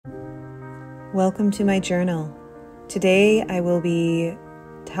Welcome to my journal. Today I will be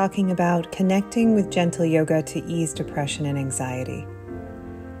talking about connecting with gentle yoga to ease depression and anxiety.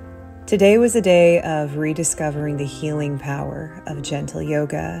 Today was a day of rediscovering the healing power of gentle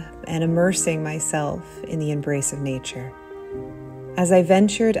yoga and immersing myself in the embrace of nature. As I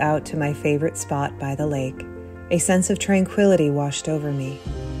ventured out to my favorite spot by the lake, a sense of tranquility washed over me.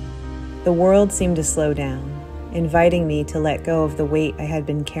 The world seemed to slow down, inviting me to let go of the weight I had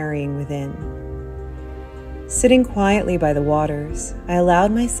been carrying within. Sitting quietly by the waters, I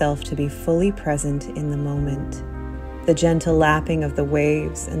allowed myself to be fully present in the moment. The gentle lapping of the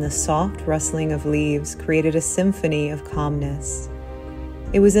waves and the soft rustling of leaves created a symphony of calmness.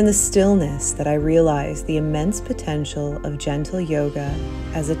 It was in the stillness that I realized the immense potential of gentle yoga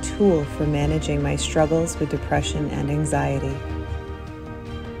as a tool for managing my struggles with depression and anxiety.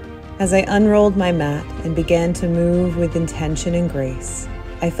 As I unrolled my mat and began to move with intention and grace,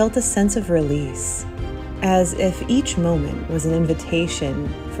 I felt a sense of release, as if each moment was an invitation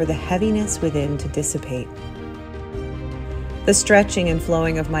for the heaviness within to dissipate. The stretching and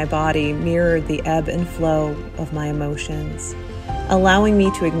flowing of my body mirrored the ebb and flow of my emotions, allowing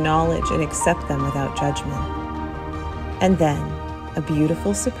me to acknowledge and accept them without judgment. And then, a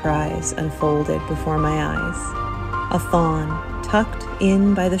beautiful surprise unfolded before my eyes. A fawn, tucked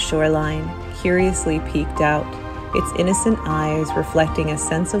in by the shoreline, curiously peeked out, its innocent eyes reflecting a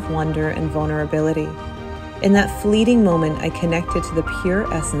sense of wonder and vulnerability. In that fleeting moment, I connected to the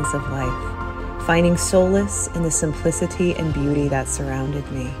pure essence of life, finding solace in the simplicity and beauty that surrounded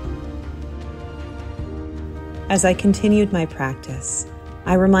me. As I continued my practice,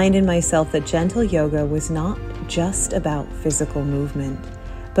 I reminded myself that gentle yoga was not just about physical movement,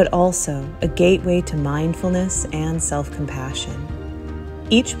 but also a gateway to mindfulness and self-compassion.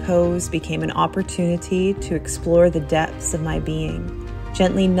 Each pose became an opportunity to explore the depths of my being,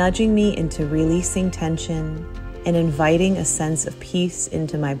 gently nudging me into releasing tension and inviting a sense of peace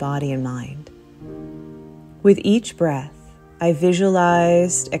into my body and mind. With each breath, I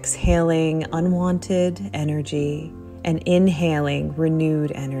visualized exhaling unwanted energy and inhaling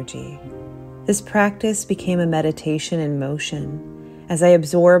renewed energy. This practice became a meditation in motion as I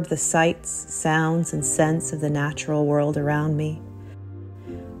absorbed the sights, sounds, and scents of the natural world around me.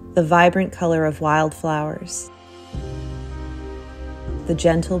 The vibrant color of wildflowers, the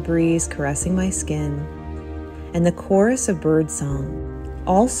gentle breeze caressing my skin, and the chorus of birdsong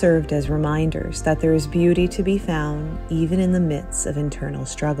all served as reminders that there is beauty to be found even in the midst of internal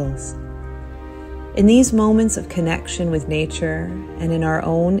struggles. In these moments of connection with nature and in our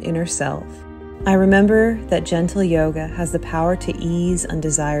own inner self, I remember that gentle yoga has the power to ease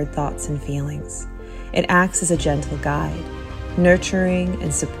undesired thoughts and feelings. It acts as a gentle guide, nurturing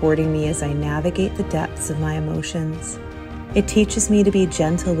and supporting me as I navigate the depths of my emotions. It teaches me to be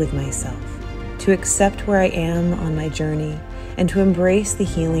gentle with myself, to accept where I am on my journey, and to embrace the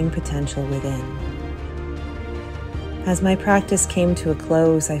healing potential within. As my practice came to a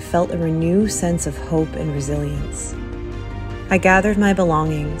close, I felt a renewed sense of hope and resilience. I gathered my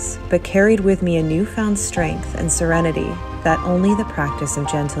belongings, but carried with me a newfound strength and serenity that only the practice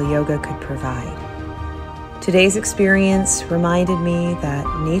of gentle yoga could provide. Today's experience reminded me that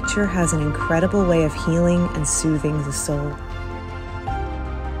nature has an incredible way of healing and soothing the soul.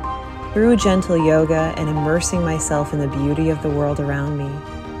 Through gentle yoga and immersing myself in the beauty of the world around me,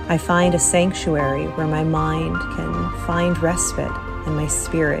 I find a sanctuary where my mind can find respite and my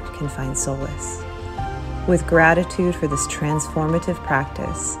spirit can find solace. With gratitude for this transformative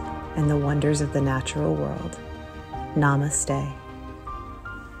practice and the wonders of the natural world, Namaste.